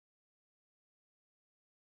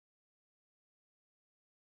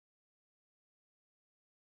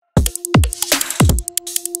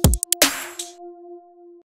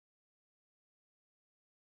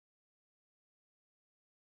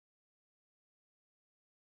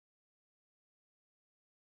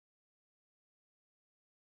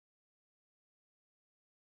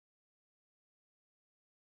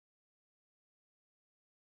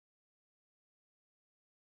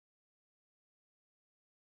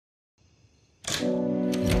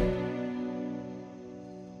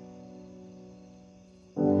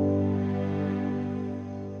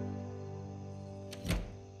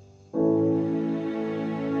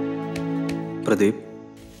Pradeep,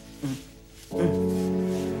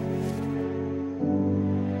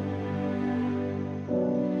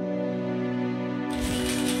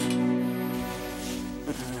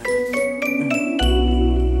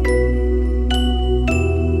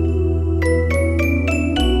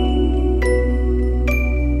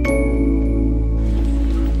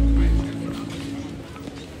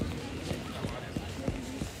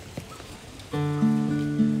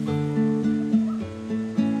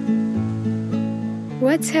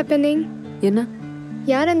 What's happening? என்ன?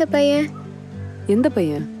 யார் அந்த பையன்? எந்த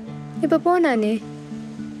பையன்? இப்ப போனானே.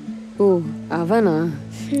 ஓ, அவனா?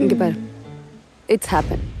 இங்க பாரு. It's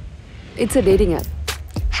Happn. It's a dating app.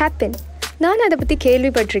 Happn. நான் அதை பத்தி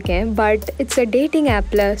கேள்விப்பட்டிருக்கேன், but it's a dating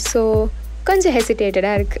appல, so கொஞ்சம்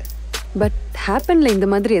ஹெசிடேட்டடா இருக்கு. பட் Happnல இந்த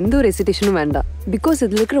மாதிரி எந்த ஒரு ஹெசிடேஷனும் வேண்டாம். பிகாஸ்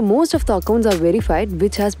இதுல இருக்கிற most of the accounts are verified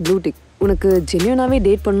which has blue tick. உனக்கு ஜென்யூனாவே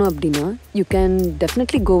டேட் பண்ணணும் அப்படின்னா you can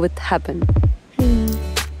definitely go with Happn.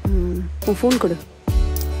 உன் ஃபோன் கொடு.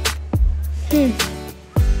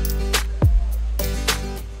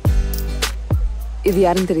 இது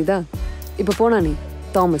யாருன்னு தெரியுதா? இப்போ போனானே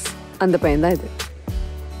தாமஸ், அந்த பையன் தான் இது.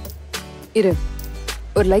 இரு,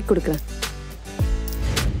 ஒரு லைக் கொடுக்குறேன்.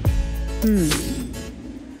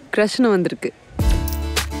 கிரஷ்னு வந்திருக்கு.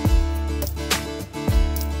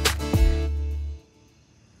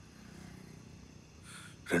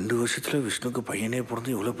 ரெண்டு வருஷத்துல விஷ்ணுக்கு பையனே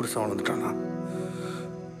பிறந்து இவ்வளவு பெருசா வளர்ந்துட்டானா?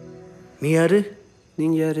 நீ யாரு?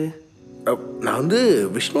 நீங்க யாரு? நான் வந்து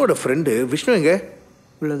விஷ்ணுவோட ஃப்ரெண்டு. விஷ்ணு எங்க?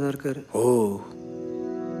 உள்ளதான் இருக்காரு. ஓ,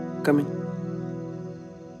 கமிங்.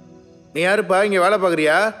 நீ யாருப்பா? இங்க வேலை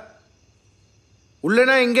பாக்குறியா?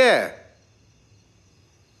 உள்ளனா இங்க?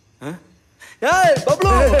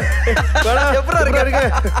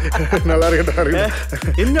 நல்லா இருக்கா?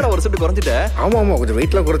 என்னடா ஒரு செட்டு குறைஞ்சிட்ட? ஆமா ஆமா, கொஞ்சம்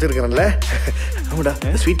வெயிட்லாம் குறைச்சிருக்கேன்ல. ஆமாடா,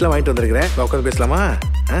 ஸ்வீட்லாம் வாங்கிட்டு வந்திருக்கிறேன். உட்காந்து பேசலாமா?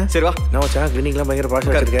 சரி வா. நான் வச்சா கிளினிக்லாம் பயங்கர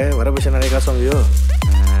பாஷா இருக்கேன். வர பேச நிறைய காசு வாங்குவியோ?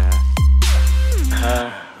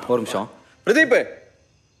 ஒரு நிமிஷம். பிரதீப்,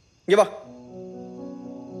 இங்க வா.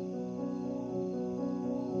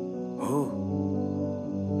 ஓ,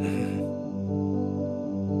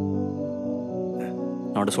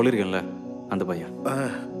 நான் சொல்லியிருக்கேன்ல, அந்த பையன்.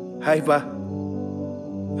 ஹாய்ப்பா.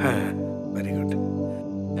 Very good.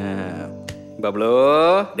 பப்ளோ,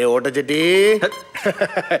 டே ஓட்ட செட்டி,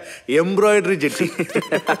 எம்ப்ராய்டரி செட்டி.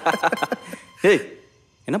 ஏய்,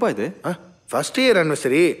 என்னப்பா இது? First year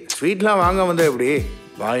anniversary. ஸ்வீட்லாம் வாங்க வந்தா எப்படி?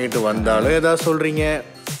 வாங்கிட்டு வந்தாலும் ஏதாவது சொல்றீங்க,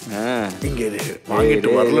 இங்க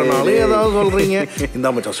வாங்கிட்டு வரலனாலும் ஏதாவது சொல்றீங்க.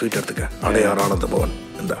 இந்த மச்சான் ஸ்வீட் எடுத்துக்க. அடையார் ஆனந்த பவன்.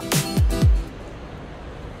 இந்த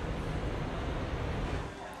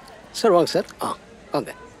சார் வாங்க சார்.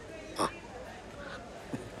 வாங்க.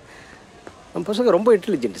 நம்ம பசங்க ரொம்ப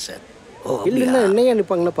இன்டெலிஜென்ட் சார். இல்லைன்னா என்னையா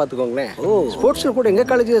நிற்பாங்கன்னா பார்த்துக்கோங்களேன். ஸ்போர்ட்ஸில் கூட எங்கள்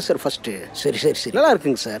காலேஜ் தான் சார் ஃபர்ஸ்ட்டு. சரி சரி சரி, நல்லா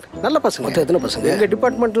இருக்குங்க சார். நல்ல பசங்க. மொத்தம் எத்தனை பசங்க? எங்கள்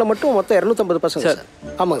டிபார்ட்மெண்ட்டில் மட்டும் மொத்தம் 250 பசங்க சார்.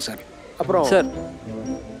 ஆமாங்க சார். அப்புறம் சார்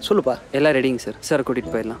சொல்லுப்பா. எல்லாம் ரெடிங்க சார். சார்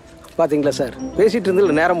கூட்டிகிட்டு போயிடலாம். பார்த்தீங்களா சார், பேசிகிட்டு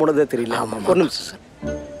இருந்ததில் நேரம் போனதே தெரியல. ஆமாம், ஒரு நிமிஷம் சார்.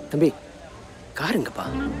 தம்பி, காருங்கப்பா.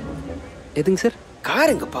 எதுங்க சார்?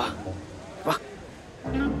 காருங்கப்பா, வா.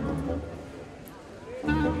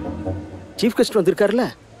 சீஃப் கெஸ்ட் வந்திருக்காருல்ல,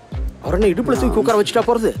 அவர் என்ன இடுப்புல தூக்கி உட்கார வச்சுட்டா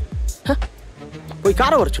போகிறது? போய்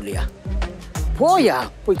காரை வர சொல்லியா? போயா,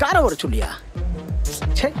 போய் காரை வர சொல்லியா?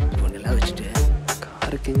 சரி, ஒன்றெல்லாம் வச்சுட்டு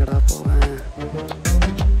காருக்கு எங்கடா போவேன்?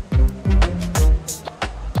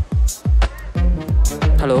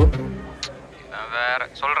 ஹலோ, வேற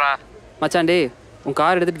சொல்றா மச்சான். டே, உன்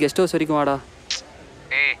கார் எடுத்துட்டு கெஸ்ட் ஹவுஸ் வரைக்கும் வாடா.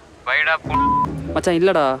 டேய் வைடா. மச்சான்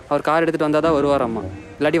இல்லடா, அவர் கார் எடுத்துட்டு வந்தாதான் வருவாராம்மா,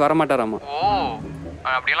 இல்லாட்டி வரமாட்டாராம்மா. ஓ,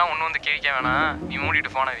 அப்படியெல்லாம் ஒண்ணு வந்து கேட்க வேணாம். நீ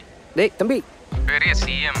மூடிட்டு போன வை. டேய் தம்பி, பெரிய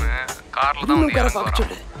சிஎம் கார்ல தான் வந்து இறங்குவாராம்.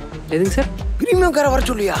 சொல்லு. எதுங்க சார்? பிரீமியம் காரை வர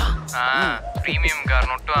சொல்லியா? பிரீமியம் கார்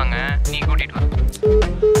நொட்டுவாங்க, நீ கூட்டிட்டு வா.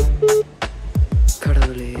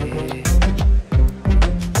 கடவுளே.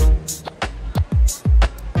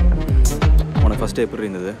 உனக்கு ஃபர்ஸ்ட் எப்படி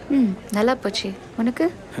இருந்தது? நல்லா போச்சு. உனக்கு?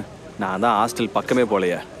 நான் தான் ஹாஸ்டல் பக்கமே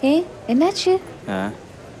போலையா. என்னாச்சு?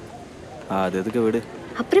 அது எதுக்கு விடு.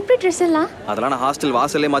 அப்புறம் எப்படி ட்ரெஸ் எல்லாம்? அதெல்லாம் நான் ஹாஸ்டல்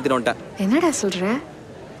வாசல்லே மாத்திட்டு வந்துட்டேன். என்னடா சொல்ற?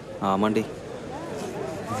 ஆமாண்டி.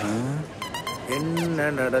 என்ன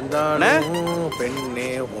நடந்தாலும் பெண்ணே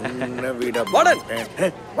உன்னை விட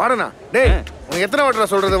மாட்டேன். வாடனா? டேய், உனக்கு எத்தனை வாட்டரா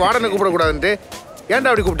சொல்றது வாடனை கூப்பிடக்கூடாதுன்ட்டு? ஏன்டா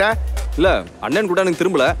அப்படி கூப்பிட்ட? இல்ல, அண்ணன் கூட எனக்கு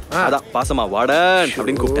திரும்பல, அதான் பாசமா வாடன்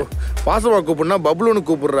அப்படின்னு கூப்பிட்டேன். பாசமா கூப்பிடுனா பப்ளுன்னு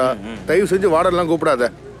கூப்பிடுறா. தயவு செஞ்சு வாடெல்லாம் கூப்பிடாத.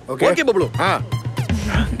 ஓகே பப்ளு.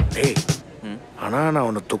 டேய், ஆனா நான்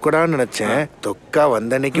உன்னை துக்கடான்னு நினைச்சேன். தொக்கா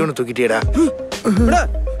வந்த அன்னைக்கு உன்னை தூக்கிட்டியடா.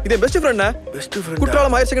 இது best friend. Best friend.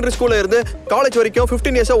 Courtallam higher secondary ஸ்கூல்ல இருந்து காலேஜ் வரைக்கும்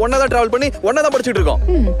 15 இயர்ஸா ஒண்ணா தான் டிராவல் பண்ணி ஒண்ணா தான் படிச்சிட்டு இருக்கோம்.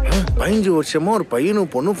 15 வருஷமா ஒரு பையனும்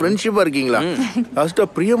பொண்ணும் ஃப்ரெண்ட்ஷிப்பா இருக்கீங்களா? லாஸ்டா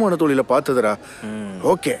பிரியமான தொழில பார்த்ததுடா.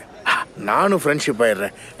 ஓகே, நானும் ஃப்ரெண்ட்ஷிப்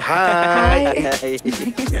ஆயிடுறேன். ஹாய்.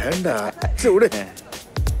 ஏண்டா சரி விடு.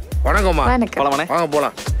 வணக்கம்மா. வாங்க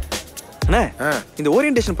போலாம். அண்ணே, இந்த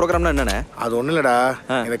ஓரியன்டேஷன் ப்ரோக்ராம்னா என்னண்ணே? அது ஒன்றும் இல்லடா,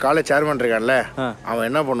 இந்த காலேஜ் சேர்மன் இருக்கான்ல, அவன்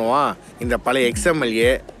என்ன பண்ணுவான், இந்த பழைய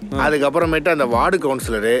எக்ஸ்எம்எல்ஏ அதுக்கப்புறமேட்டு அந்த வார்டு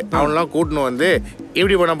கவுன்சிலரு அவனெல்லாம் கூட்டின்னு வந்து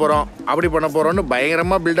இப்படி பண்ண போறோம் அப்படி பண்ண போறோம்னு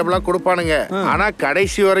பயங்கரமா பில்டப்லாம் கொடுப்பானுங்க. ஆனா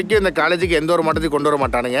கடைசி வரைக்கும் இந்த காலேஜுக்கு எந்த ஒரு மட்டத்தையும் கொண்டு வர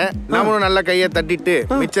மாட்டானுங்க. நம்மளும் நல்ல கையை தட்டிட்டு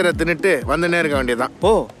மிச்சரை தின்னுட்டு வந்துன்னே இருக்க வேண்டியதான்.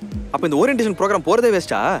 ஓ, அப்ப இந்த ஓரியன்டேஷன் ப்ரோக்ராம் போறதே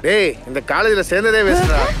வேஸ்டா? டேய், இந்த காலேஜ்ல சேர்ந்ததே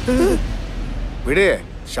வேஸ்டா. விடு,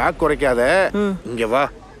 ஷாக் குறைக்காத. இங்க வா.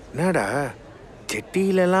 என்னடா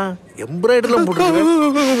செட்டியிலலாம் எம்ப்ராய்டரிலாம்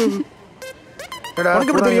போட்டுருக்க?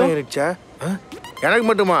 எனக்கு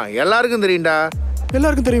மட்டுமா? எல்லாருக்கும் தெரியும்டா.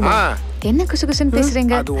 எல்லாருக்கும் தெரியுமா? என்ன குசுகுசுன்னு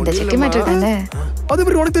பேசுறீங்க? அந்த செட்டி மேட்டர் தானே. அது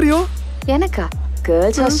எப்படி உனக்கு தெரியும்? எனக்கா?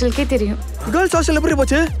 கேர்ள்ஸ் ஹாஸ்டலுக்கே தெரியும். கேர்ள்ஸ் ஹாஸ்டல் எப்படி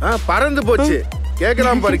போச்சு? பறந்து போச்சு.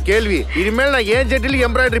 கேட்கலாம் பாரு கேள்வி. இனிமேல் நான் ஏன் செட்டில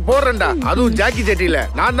எம்ப்ராய்டரி போடுறேன்டா, அதுவும் ஜாக்கி செட்டில.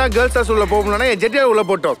 நான் தான் கேர்ள்ஸ் ஹாஸ்டல்ல போகணும்னா என் செட்டியா உள்ள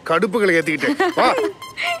போட்டோம். கடுப்புகளை ஏத்திக்கிட்டு வா.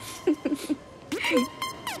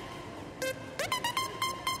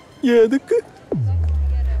 எதுக்கு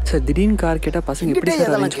சார் திடீர்னு கார் கேட்டால் பசங்க எப்படி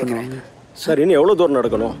சார் அரேஞ்ச் பண்ணுவாங்க? சார் இன்னும் எவ்வளோ தூரம்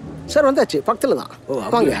நடக்கணும்? சார் வந்தாச்சு, பக்கத்தில் தான்.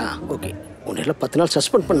 வாங்க. ஓகே, ஒன்றில் 10 நாள்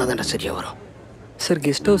சஸ்பெண்ட் பண்ணாதான்டா சரியா வரும். சார்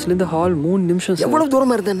கெஸ்ட் ஹவுஸ்லேருந்து ஹால் 3 நிமிஷம். எவ்வளோ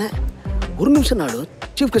தூரமாக இருந்தேன்னு 1 நிமிஷம் நாள்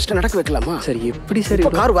சீஃப் கெஸ்ட்டை நடக்க வைக்கலாமா? சார் எப்படி சார்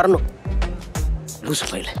இப்போ கார் வரணும்? Loose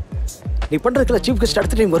file. நீ பண்ணுறதுக்குள்ள சீஃப் கெஸ்ட்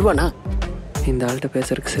அடுத்த டைம் வருவானா? இந்த ஆள்கிட்ட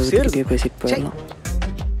பேசுறதுக்கு செவர்கிட்டே பேசிட்டு போயிடலாம்.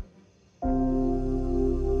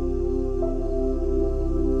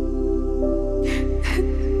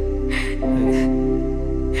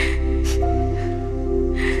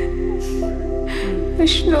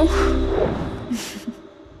 விஷ்ணு,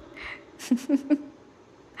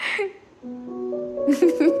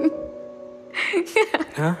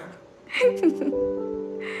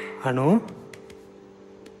 அனு,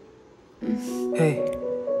 ஏய்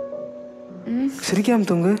சிரிக்காம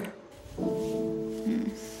தூங்கு.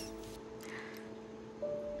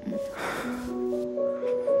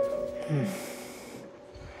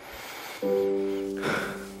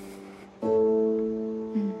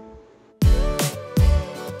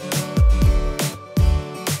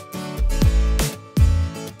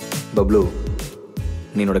 பப்ளு,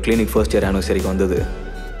 நீ என்னோட கிளினிக் ஃபர்ஸ்ட் இயர் ஆனிவர்சரிக்கு வந்தது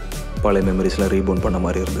பழைய மெமரிஸ்லாம் ரீபோன் பண்ண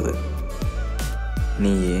மாதிரி இருந்தது.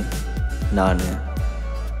 நீ, நான்,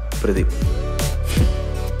 பிரதீப்.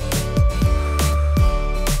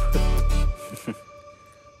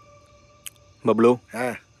 பப்ளு,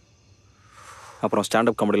 அப்புறம்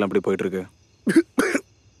ஸ்டாண்டப் காமெடிலாம் எப்படி போயிட்டு இருக்கு?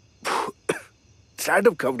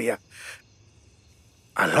 ஸ்டாண்டப் காமெடியா?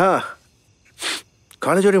 அதான்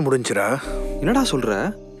காலேஜோடய முடிஞ்சிரா? என்னடா சொல்ற?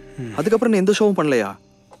 அதுக்கப்புறம் நீ எந்த ஷோவும் பண்ணலையா?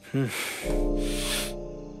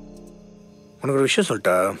 உனக்கு ஒரு விஷயம்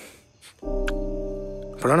சொல்லிட்டா,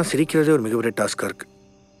 இப்போலாம் நான் சிரிக்கிறதே ஒரு மிகப்பெரிய டாஸ்காக இருக்கு.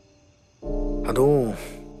 அதுவும்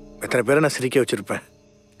எத்தனை பேரை நான் சிரிக்க வச்சுருப்பேன்.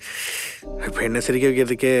 இப்போ என்ன சிரிக்க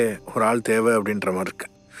வைக்கிறதுக்கே ஒரு ஆள் தேவை அப்படின்ற மாதிரி இருக்கு.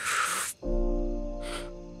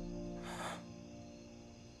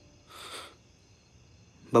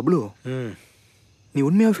 பப்ளு, நீ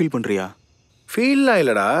உண்மையாக ஃபீல் பண்ணுறியா? ஃபீல்லாம்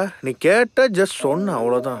இல்லைடா, நீ கேட்ட ஜஸ்ட் சொன்ன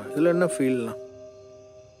அவ்வளோதான். இதில் என்ன ஃபீல்லாம்?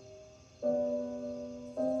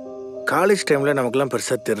 காலேஜ் டைமில் நமக்குலாம்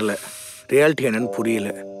பெருசாக தெரில, ரியாலிட்டி என்னன்னு புரியல.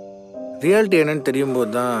 ரியாலிட்டி என்னன்னு தெரியும்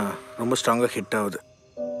போது தான் ரொம்ப ஸ்ட்ராங்காக ஹிட் ஆகுது.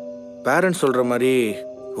 பேரண்ட்ஸ் சொல்கிற மாதிரி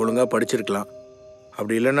ஒழுங்காக படிச்சிருக்கலாம்,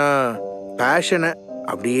 அப்படி இல்லைன்னா பேஷனை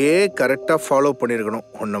அப்படியே கரெக்டாக ஃபாலோ பண்ணியிருக்கணும்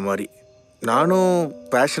ஒன்றை மாதிரி. நானும்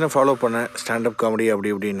பேஷனை ஃபாலோ பண்ணேன், ஸ்டாண்டப் காமெடி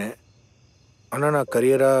அப்படி இப்படின்னு. ஆனால் நான்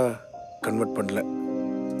கரியராக கன்வெர்ட் பண்ணல,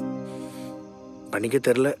 பண்ணிக்க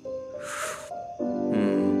தெரில.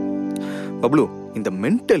 பப்ளு, இந்த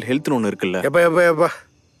மென்டல் ஹெல்த்னு ஒன்று இருக்குல்ல? எப்பா எப்பா எப்பா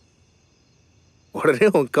உடனே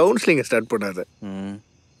உன் கவுன்சிலிங்கை ஸ்டார்ட் பண்ணாத.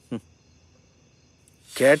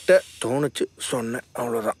 கேட்ட தோணுச்சு சொன்னேன்,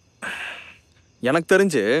 அவ்வளோதான். எனக்கு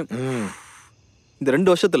தெரிஞ்சு இந்த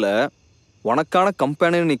 2 வருஷத்துல உனக்கான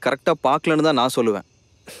கம்பெனியை நீ கரெக்டாக பார்க்கலன்னு தான் நான் சொல்லுவேன்.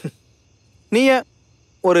 நீ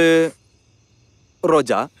ஒரு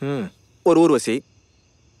ரோஜா, ஒரு ஊர்வசி,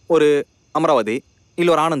 ஒரு அமராவதி,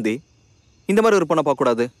 இல்லை ஒரு ஆனந்தி, இந்த மாதிரி ஒரு பொண்ணை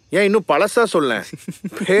பார்க்கக்கூடாது? ஏன் இன்னும் பழசா சொல்ல?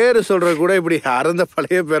 பேர் சொல்ற கூட இப்படி அறந்த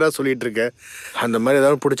பழைய பேரா சொல்லிட்டு இருக்க. அந்த மாதிரி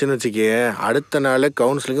ஏதாவது பிடிச்சுன்னு வச்சுக்கே, அடுத்த நாள்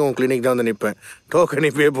கவுன்சிலிங்கும் உன் கிளினிக் தான் வந்து நிற்பேன். டோக்கன்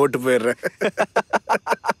இப்பயே போட்டு போயிடுறேன்.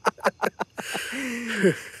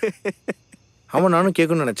 ஆமாம், நானும்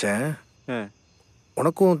கேட்கணும்னு நினச்சேன்.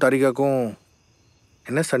 உனக்கும் தாரிகாக்கும்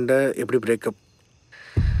என்ன சண்டை, எப்படி பிரேக்கப்?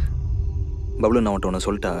 பப்ளு நான் ஒன்று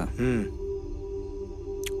சொல்லிட்டா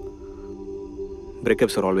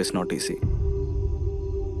breakups are always not easy.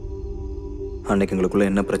 அன்னைக்கு எங்களுக்குள்ள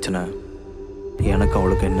என்ன பிரச்சனை, எனக்கு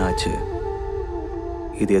அவளுக்கு என்ன ஆச்சு,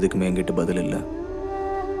 இது எதுக்குமே என்கிட்ட பதில் இல்லை.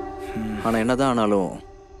 ஆனால் என்னதான் ஆனாலும்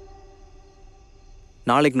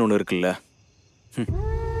நாளைக்குன்னு ஒன்று இருக்குல்ல,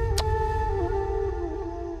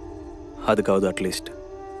 அதுக்காவது at least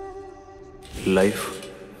life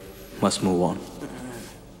must move on.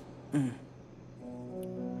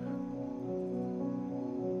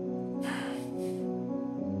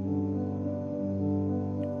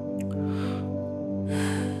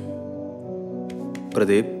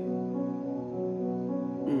 Pradeep,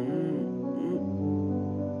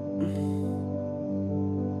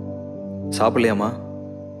 சாப்பிடலையாம்மா?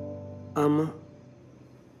 ஆமாம்.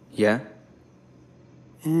 ஏன்?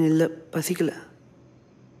 இல்லை, பசிக்கல.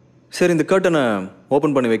 சரி, இந்த கர்ட்டனை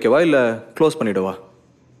ஓப்பன் பண்ணி வைக்கவா இல்லை க்ளோஸ் பண்ணிவிடவா?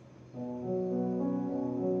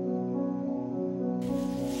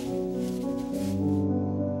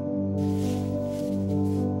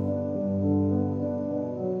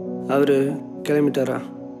 அவர் கிளம்பிட்டாரா?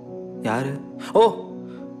 யாரு? ஓ,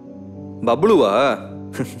 பப்ளுவா?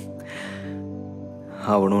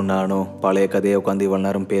 அவனும் நானும் பழைய கதையை உட்காந்து இவ்வளோ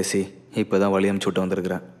நேரம் பேசி இப்போ தான் வழி அனுப்பிச்சுட்டு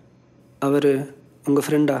வந்திருக்கிறேன். அவர் உங்கள்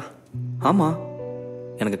ஃப்ரெண்டா? ஆமாம்,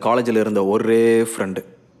 எனக்கு காலேஜில் இருந்த ஒரே ஃப்ரெண்டு.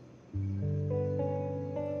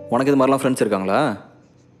 உனக்கு இது மாதிரிலாம் ஃப்ரெண்ட்ஸ் இருக்காங்களா?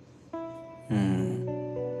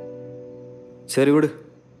 சரி விடு.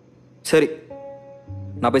 சரி,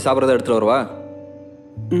 நான் போய் சாப்பிட்றத எடுத்துகிட்டு வரவா?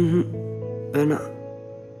 ம், வேணாம்.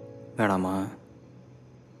 வேணாமா?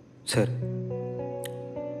 சரி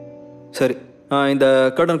சரி, இந்த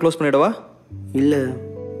கர்டன் க்ளோஸ் பண்ணிவிடவா? இல்லை,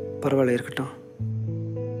 பரவாயில்ல, இருக்கட்டும்.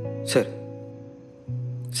 சரி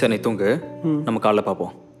சரி, நீ தூங்கு, நம்ம காலைல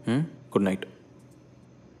பார்ப்போம். Good night.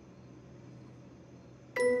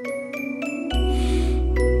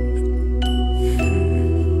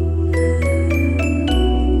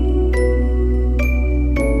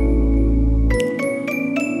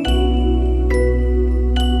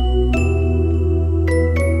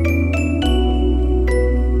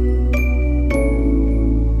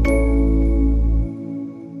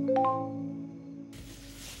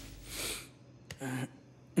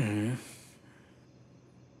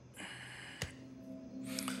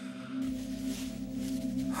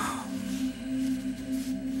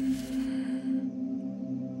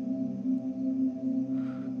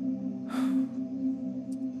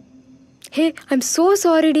 Hey, I'm so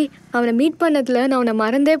சாரிடி. அவனை மீட் பண்ணதில் நான் அவனை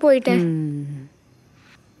மறந்தே போயிட்டேன்.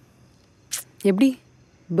 எப்படி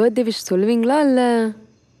பர்த்டே விஷ் சொல்லுவீங்களா இல்லை?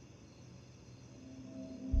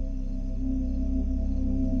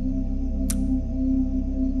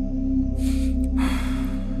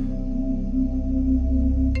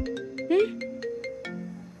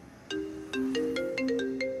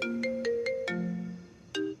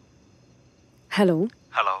 ஹலோ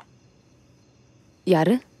ஹலோ,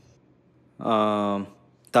 யாரு?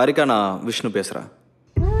 தாரிகா, நான் விஷ்ணு பேசுகிறேன்.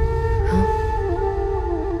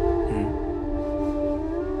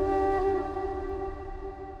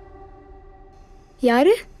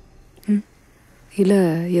 யாரு? இல்லை,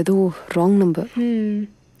 ஏதோ ராங் நம்பர்.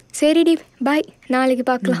 சரிடி, பாய், நாளைக்கு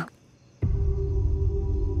பார்க்கலாம்.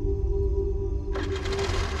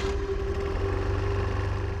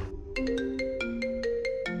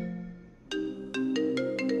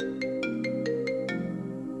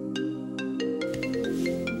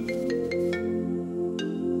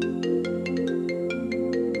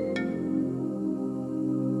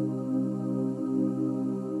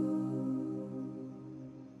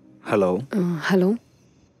 ஹலோ. Hello,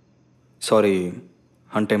 sorry,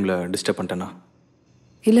 அன்டைமில் disturb பண்ணிட்டேண்ணா.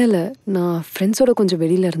 இல்லை இல்லை, நான் ஃப்ரெண்ட்ஸோட கொஞ்சம்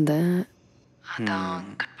வெளியில் இருந்தேன்.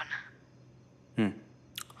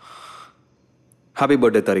 Happy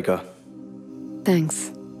birthday Tharika. தேங்க்ஸ்.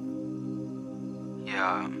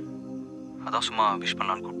 அதான் சும்மா விஷ்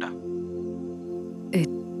பண்ணலான்னு கூப்பிட்டேன்.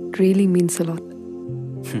 It really means a lot.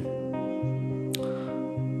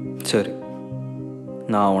 சரி,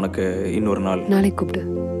 நான் உனக்கு இன்னொரு நாள் நாளைக்கு கூப்பிடு.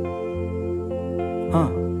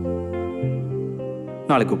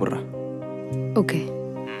 நாளைக்கு கூப்பிட்றேன். ஓகே,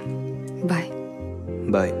 பாய்.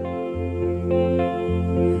 பாய்.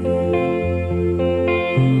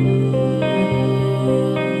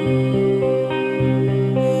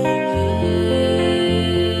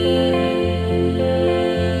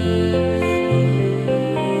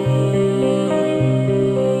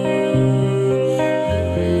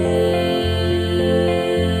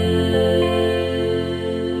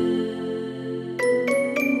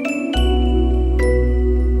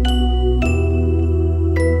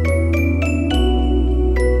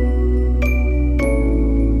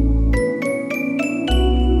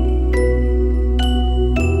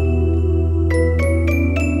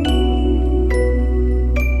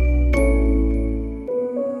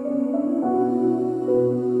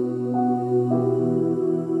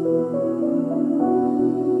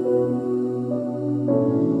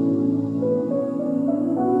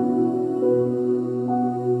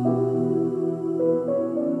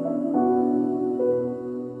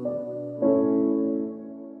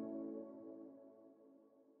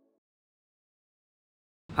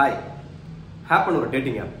 ஹாய் ஹேப்பன் ஒரு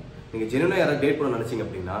டேட்டிங் ஆப். நீங்கள் ஜெனுவனாக யாராவது டேட் பண்ண நினச்சிங்க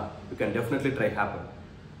அப்படின்னா you can definitely try happen.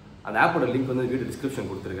 அந்த ஆப்போட லிங்க் வந்து வீடியோ டிஸ்கிரிப்ஷன்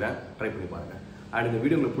கொடுத்துருக்கிறேன், ட்ரை பண்ணி பாருங்கள். அண்ட் இந்த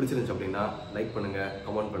வீடியோ உங்களுக்கு பிடிச்சிருந்துச்சு அப்படின்னா லைக் பண்ணுங்கள்,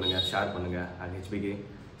 கமெண்ட் பண்ணுங்கள், ஷேர் பண்ணுங்கள். அண்ட் HBK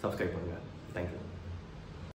சப்ஸ்கிரைப் பண்ணுங்கள். தேங்க்யூ.